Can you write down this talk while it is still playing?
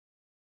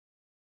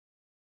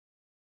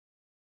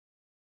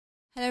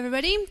Hello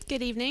everybody,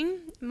 good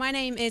evening. My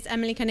name is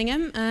Emily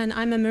Cunningham and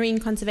I'm a marine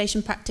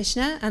conservation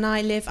practitioner and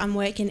I live and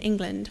work in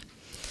England.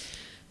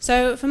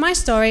 So for my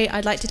story,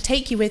 I'd like to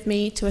take you with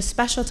me to a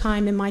special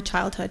time in my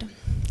childhood.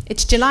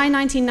 It's July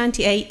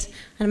 1998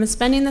 and I'm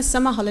spending the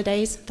summer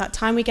holidays, that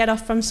time we get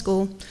off from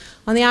school,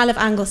 on the Isle of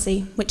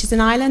Anglesey, which is an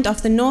island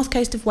off the north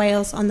coast of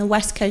Wales on the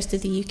west coast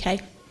of the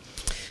UK.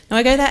 Now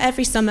I go there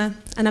every summer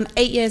and I'm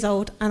 8 years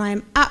old and I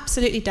am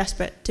absolutely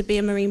desperate to be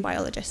a marine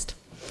biologist.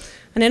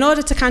 And in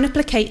order to kind of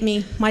placate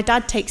me, my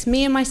dad takes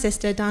me and my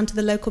sister down to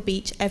the local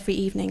beach every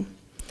evening.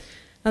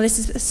 Now this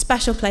is a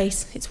special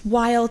place. It's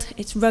wild,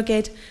 it's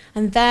rugged,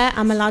 and there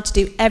I'm allowed to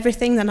do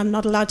everything that I'm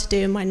not allowed to do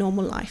in my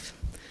normal life.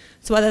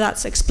 So whether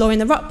that's exploring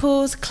the rock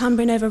pools,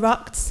 clambering over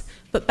rocks,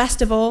 but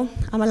best of all,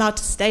 I'm allowed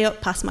to stay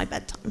up past my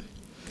bedtime.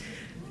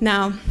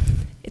 Now,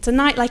 it's a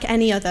night like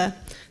any other.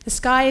 The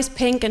sky is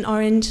pink and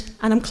orange,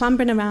 and I'm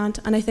clambering around,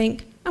 and I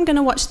think, I'm going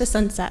to watch the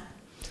sunset.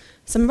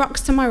 Some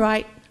rocks to my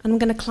right, and I'm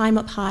going to climb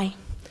up high.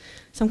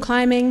 So I'm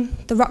climbing,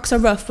 the rocks are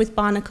rough with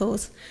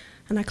barnacles,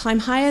 and I climb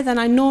higher than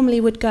I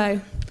normally would go.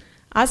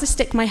 As I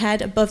stick my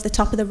head above the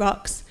top of the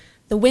rocks,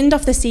 the wind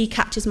off the sea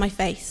catches my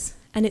face,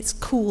 and it's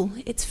cool,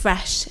 it's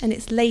fresh, and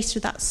it's laced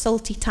with that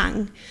salty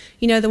tang.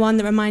 You know, the one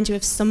that reminds you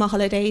of summer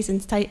holidays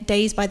and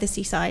days by the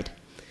seaside.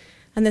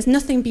 And there's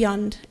nothing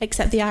beyond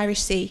except the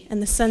Irish Sea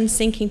and the sun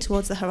sinking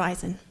towards the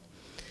horizon.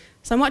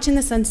 So I'm watching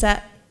the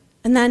sunset,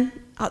 and then,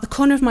 out the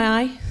corner of my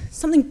eye,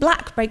 something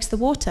black breaks the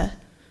water.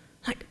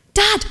 I'm like,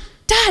 Dad!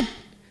 Dad!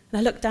 And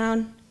I look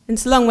down, and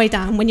it's a long way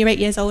down when you're 8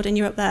 years old and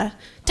you're up there.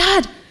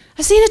 Dad,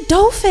 I've seen a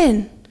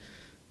dolphin!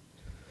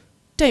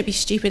 Don't be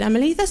stupid,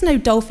 Emily, there's no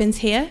dolphins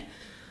here.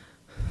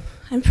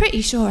 I'm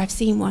pretty sure I've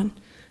seen one.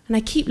 And I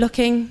keep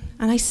looking,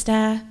 and I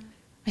stare.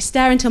 I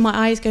stare until my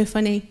eyes go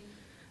funny.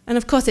 And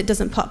of course it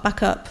doesn't pop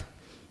back up.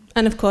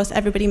 And of course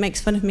everybody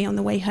makes fun of me on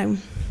the way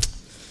home.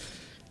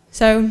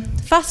 So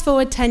fast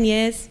forward 10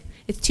 years,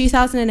 it's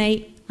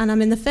 2008, and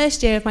I'm in the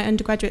first year of my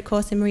undergraduate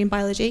course in marine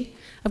biology.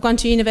 I've gone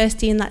to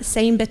university in that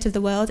same bit of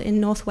the world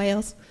in North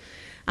Wales,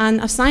 and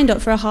I've signed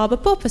up for a harbour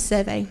porpoise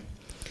survey.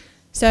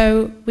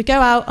 So we go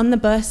out on the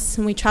bus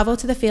and we travel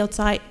to the field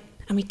site,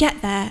 and we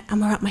get there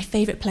and we're at my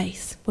favourite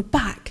place. We're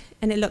back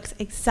and it looks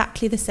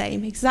exactly the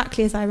same,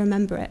 exactly as I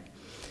remember it.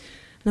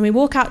 And then we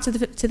walk out to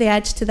the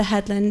edge, to the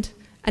headland,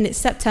 and it's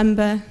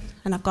September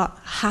and I've got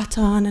a hat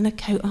on and a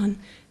coat on. And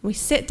we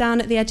sit down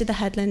at the edge of the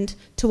headland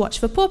to watch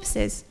for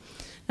porpoises.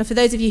 And for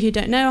those of you who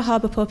don't know, a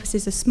harbour porpoise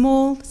is a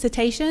small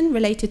cetacean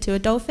related to a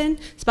dolphin.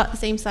 It's about the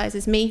same size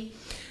as me.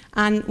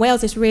 And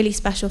Wales is really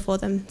special for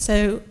them.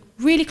 So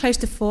really close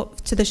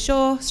to the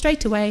shore,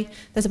 straight away,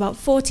 there's about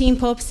 14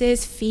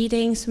 porpoises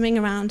feeding, swimming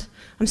around.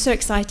 I'm so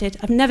excited.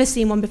 I've never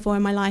seen one before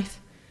in my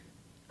life.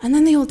 And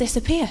then they all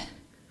disappear.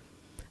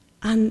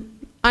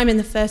 And I'm in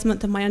the first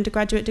month of my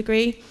undergraduate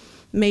degree.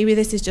 Maybe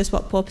this is just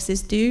what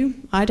porpoises do.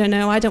 I don't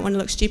know. I don't want to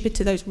look stupid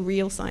to those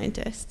real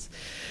scientists.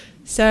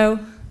 So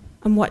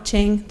I'm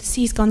watching, the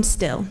sea's gone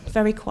still,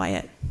 very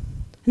quiet.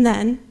 And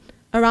then,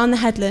 around the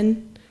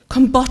headland,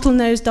 come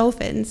bottlenose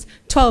dolphins,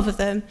 12 of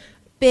them,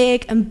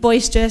 big and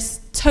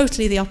boisterous,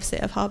 totally the opposite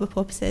of harbour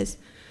porpoises.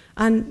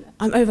 And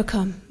I'm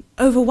overcome,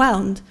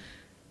 overwhelmed.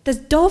 There's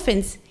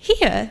dolphins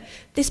here,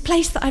 this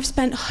place that I've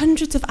spent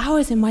hundreds of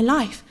hours in my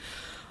life.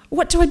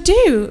 What do I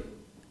do?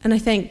 And I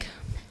think,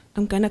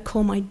 I'm going to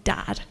call my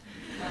dad.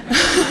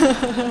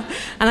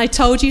 And I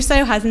told you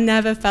so has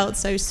never felt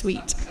so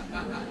sweet.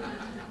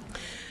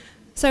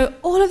 So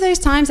all of those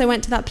times I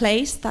went to that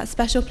place, that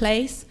special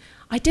place,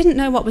 I didn't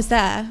know what was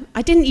there.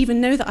 I didn't even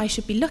know that I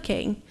should be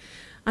looking.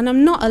 And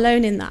I'm not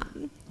alone in that.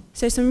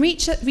 So some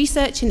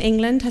research in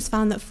England has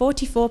found that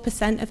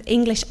 44% of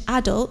English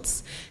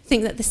adults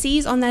think that the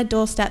seas on their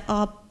doorstep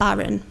are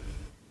barren.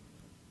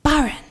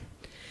 Barren.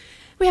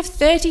 We have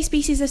 30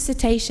 species of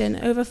cetacean,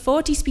 over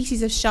 40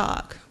 species of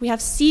shark. We have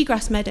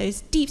seagrass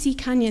meadows, deep sea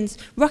canyons,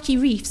 rocky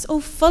reefs, all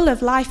full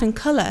of life and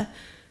colour.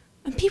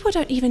 And people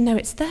don't even know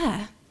it's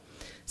there.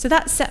 So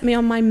that set me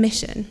on my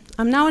mission.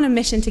 I'm now on a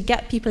mission to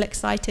get people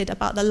excited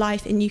about the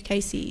life in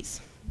UK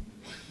seas.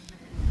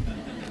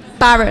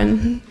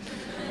 Barren.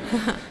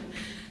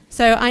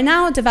 So I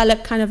now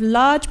develop kind of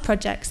large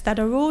projects that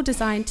are all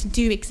designed to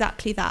do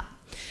exactly that.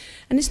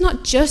 And it's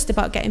not just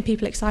about getting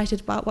people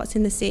excited about what's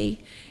in the sea.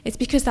 It's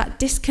because that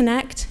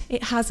disconnect,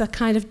 it has a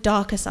kind of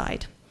darker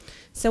side.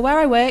 So where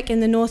I work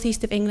in the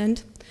northeast of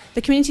England,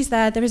 the communities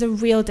there is a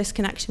real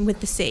disconnection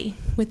with the sea,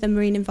 with the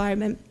marine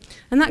environment.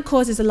 And that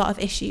causes a lot of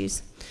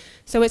issues.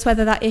 So it's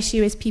whether that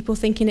issue is people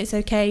thinking it's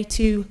okay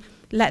to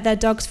let their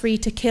dogs free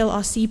to kill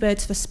our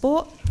seabirds for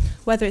sport,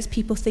 whether it's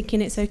people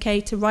thinking it's okay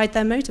to ride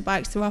their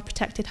motorbikes through our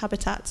protected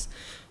habitats,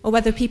 or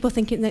whether people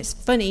thinking it's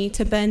funny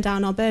to burn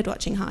down our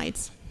birdwatching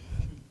hides.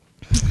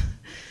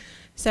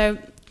 So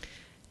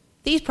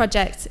these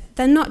projects,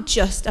 they're not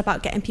just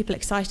about getting people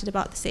excited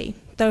about the sea,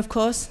 though of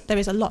course there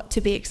is a lot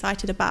to be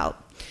excited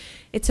about.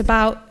 It's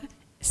about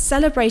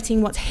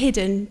celebrating what's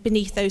hidden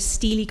beneath those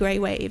steely grey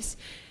waves.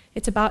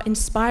 It's about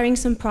inspiring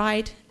some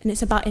pride, and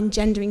it's about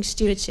engendering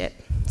stewardship.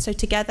 So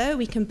together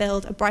we can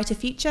build a brighter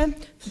future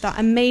for that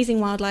amazing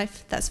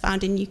wildlife that's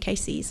found in UK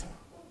seas.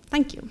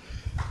 Thank you.